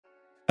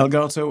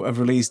Elgato have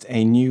released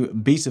a new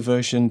beta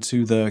version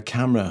to the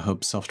Camera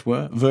Hub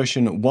software.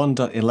 Version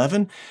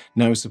 1.11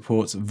 now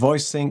supports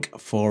voice sync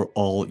for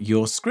all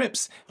your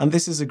scripts. And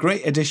this is a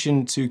great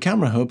addition to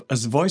Camera Hub,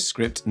 as Voice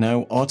Script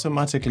now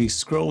automatically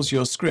scrolls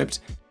your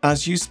script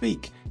as you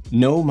speak.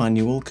 No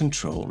manual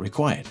control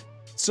required.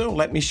 So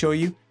let me show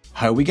you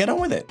how we get on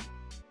with it.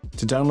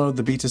 To download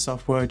the beta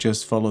software,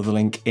 just follow the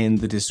link in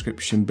the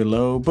description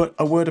below. But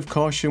a word of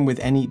caution with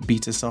any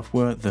beta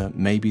software, there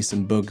may be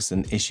some bugs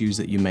and issues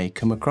that you may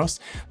come across.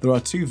 There are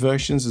two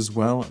versions as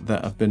well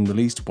that have been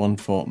released, one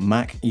for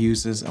Mac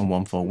users and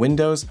one for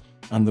Windows.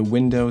 And the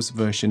Windows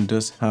version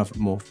does have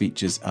more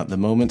features at the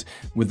moment,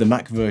 with the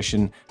Mac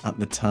version at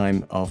the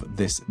time of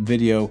this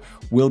video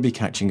will be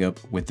catching up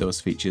with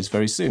those features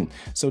very soon.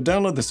 So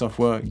download the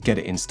software, get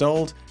it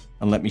installed,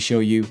 and let me show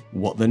you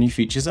what the new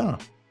features are.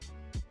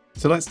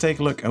 So let's take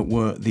a look at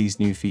where these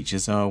new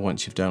features are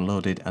once you've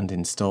downloaded and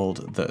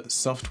installed the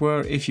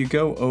software. If you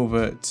go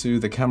over to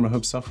the Camera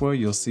Hub software,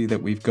 you'll see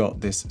that we've got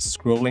this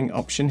scrolling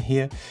option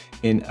here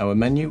in our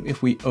menu.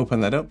 If we open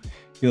that up,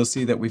 you'll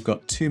see that we've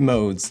got two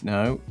modes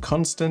now,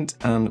 Constant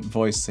and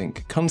Voice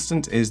Sync.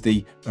 Constant is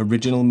the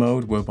original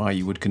mode whereby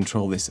you would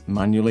control this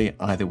manually,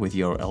 either with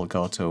your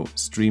Elgato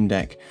Stream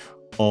Deck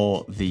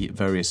or the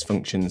various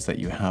functions that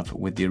you have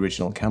with the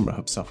original Camera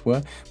Hub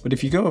software. But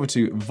if you go over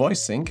to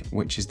Voice Sync,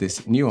 which is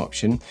this new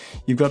option,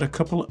 you've got a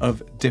couple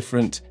of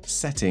different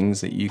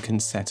settings that you can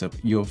set up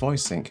your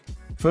voice sync.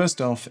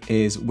 First off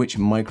is which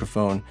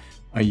microphone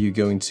are you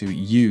going to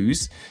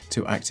use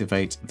to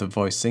activate the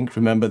voice sync.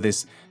 Remember,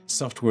 this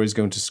software is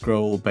going to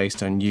scroll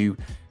based on you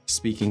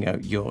speaking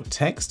out your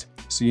text,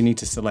 so you need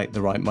to select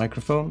the right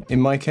microphone.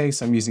 In my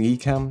case, I'm using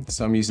ecamm,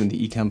 so I'm using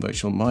the ecamm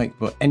virtual mic,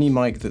 but any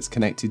mic that's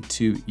connected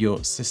to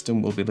your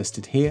system will be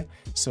listed here,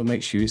 so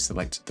make sure you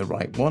select the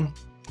right one.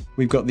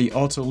 We've got the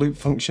auto loop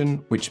function,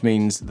 which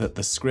means that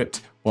the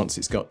script, once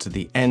it's got to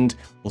the end,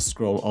 will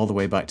scroll all the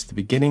way back to the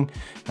beginning.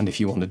 And if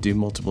you want to do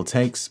multiple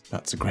takes,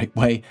 that's a great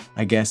way,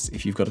 I guess,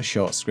 if you've got a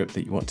short script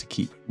that you want to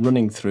keep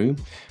running through.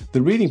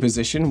 The reading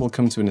position we'll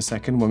come to in a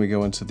second when we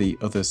go onto the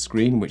other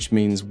screen, which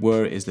means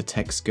where is the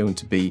text going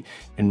to be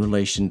in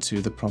relation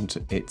to the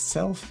prompter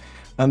itself.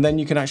 And then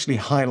you can actually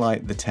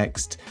highlight the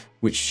text,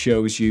 which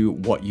shows you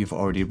what you've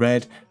already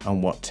read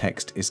and what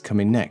text is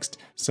coming next.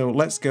 So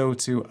let's go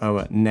to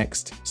our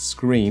next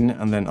screen,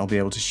 and then I'll be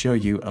able to show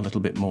you a little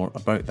bit more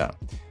about that.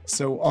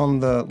 So on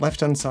the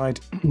left-hand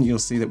side, you'll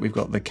see that we've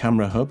got the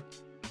Camera Hub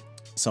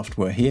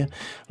software here.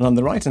 And on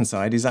the right-hand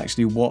side is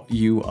actually what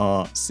you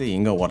are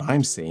seeing, or what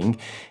I'm seeing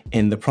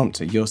in the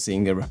prompter. You're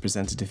seeing a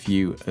representative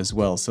view as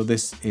well. So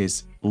this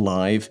is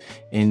live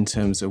in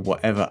terms of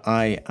whatever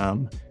I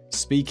am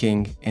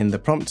speaking in the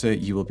prompter,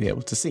 you will be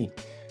able to see.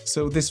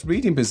 So this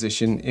reading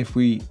position, if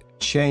we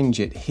change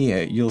it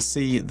here, you'll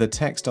see the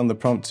text on the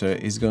prompter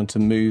is going to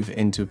move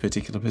into a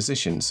particular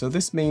position. So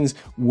this means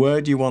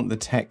where do you want the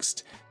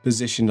text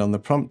positioned on the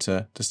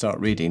prompter to start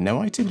reading?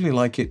 Now I typically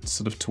like it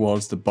sort of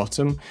towards the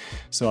bottom,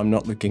 so I'm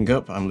not looking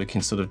up, I'm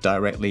looking sort of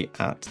directly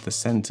at the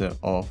center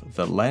of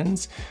the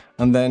lens.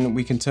 And then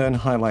we can turn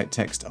highlight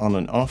text on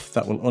and off.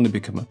 That will only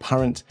become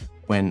apparent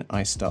when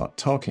I start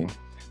talking.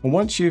 And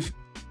once you've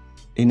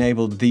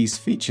enabled these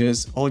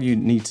features, all you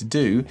need to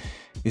do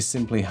is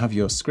simply have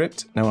your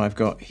script. Now I've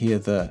got here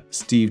the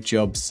Steve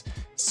Jobs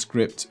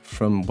script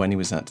from when he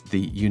was at the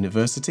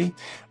university,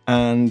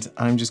 and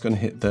I'm just going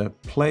to hit the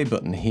play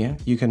button here.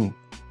 You can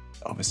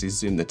obviously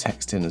zoom the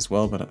text in as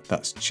well, but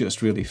that's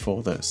just really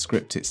for the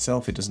script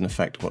itself. It doesn't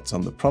affect what's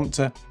on the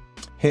prompter.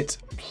 Hit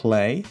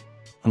play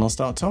and I'll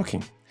start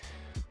talking.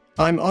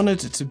 I'm honoured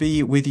to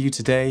be with you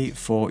today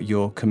for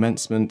your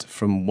commencement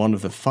from one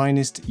of the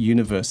finest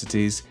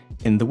universities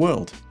in the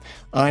world.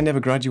 I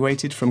never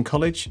graduated from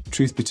college.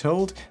 Truth be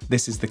told,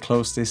 this is the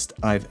closest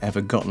I've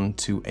ever gotten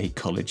to a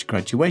college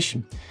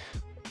graduation.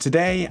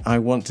 Today, I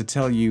want to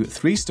tell you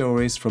 3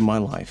 stories from my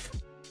life.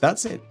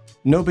 That's it.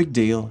 No big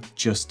deal,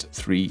 just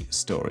 3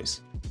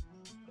 stories.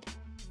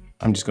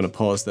 I'm just going to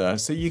pause there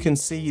so you can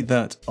see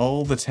that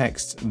all the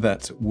text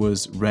that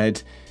was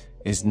read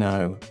is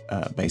now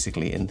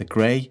basically in the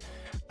grey,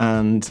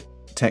 and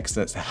text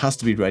that has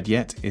to be read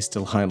yet is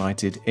still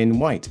highlighted in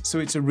white. So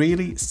it's a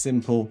really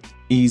simple,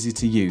 easy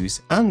to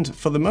use, and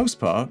for the most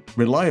part,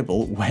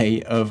 reliable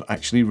way of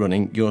actually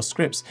running your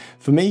scripts.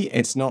 For me,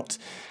 it's not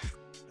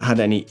had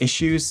any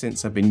issues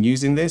since I've been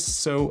using this,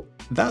 so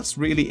that's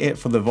really it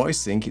for the voice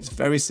sync. It's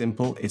very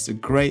simple, it's a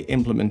great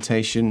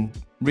implementation,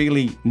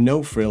 really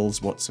no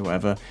frills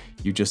whatsoever.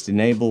 You just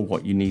enable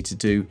what you need to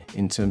do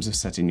in terms of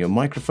setting your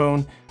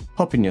microphone,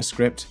 pop in your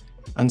script,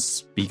 and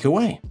speak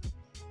away.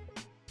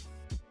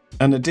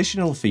 An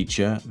additional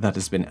feature that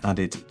has been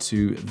added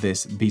to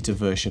this beta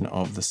version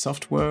of the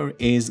software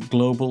is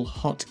global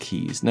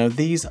hotkeys. Now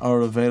these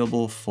are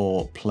available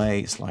for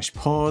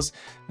play/pause,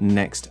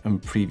 next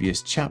and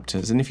previous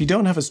chapters. And if you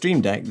don't have a Stream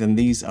Deck, then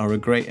these are a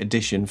great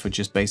addition for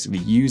just basically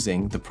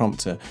using the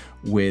prompter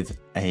with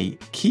a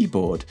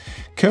keyboard.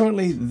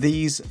 Currently,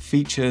 these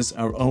features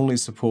are only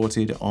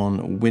supported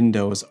on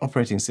Windows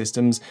operating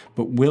systems,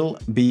 but will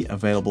be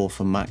available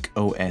for Mac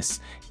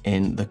OS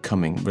in the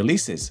coming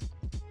releases.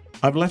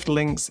 I've left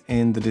links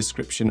in the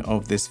description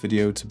of this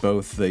video to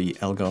both the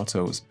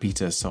Elgato's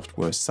beta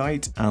software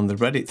site and the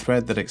Reddit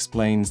thread that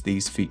explains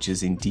these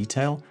features in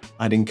detail.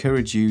 I'd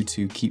encourage you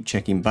to keep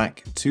checking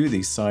back to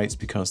these sites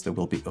because there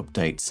will be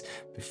updates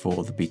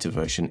before the beta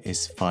version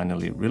is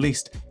finally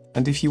released.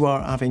 And if you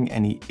are having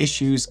any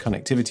issues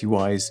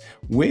connectivity-wise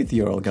with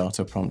your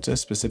Elgato prompter,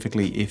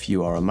 specifically if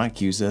you are a Mac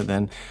user,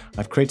 then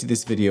I've created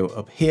this video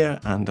up here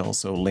and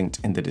also linked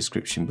in the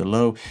description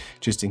below,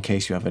 just in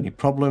case you have any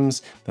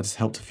problems. That has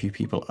helped a few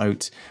people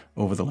out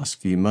over the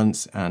last few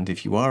months. And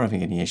if you are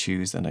having any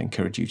issues, then I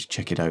encourage you to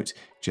check it out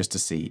just to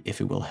see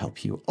if it will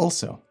help you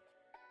also.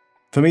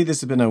 For me, this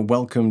has been a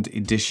welcomed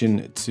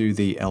addition to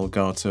the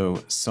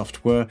Elgato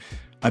software.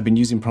 I've been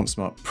using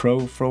PromptSmart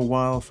Pro for a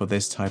while for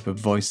this type of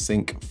voice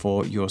sync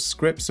for your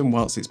scripts, and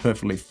whilst it's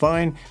perfectly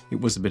fine,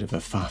 it was a bit of a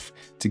faff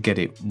to get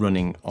it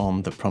running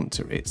on the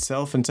prompter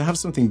itself, and to have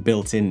something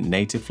built in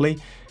natively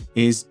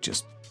is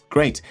just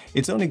great.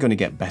 It's only going to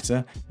get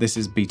better. This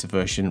is beta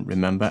version,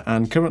 remember,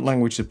 and current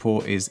language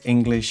support is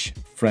English,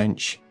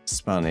 French,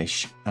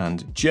 Spanish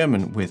and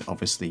German, with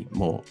obviously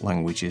more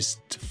languages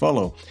to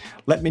follow.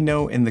 Let me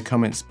know in the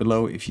comments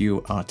below if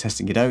you are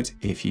testing it out,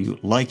 if you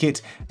like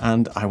it,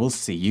 and I will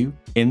see you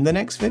in the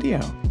next video.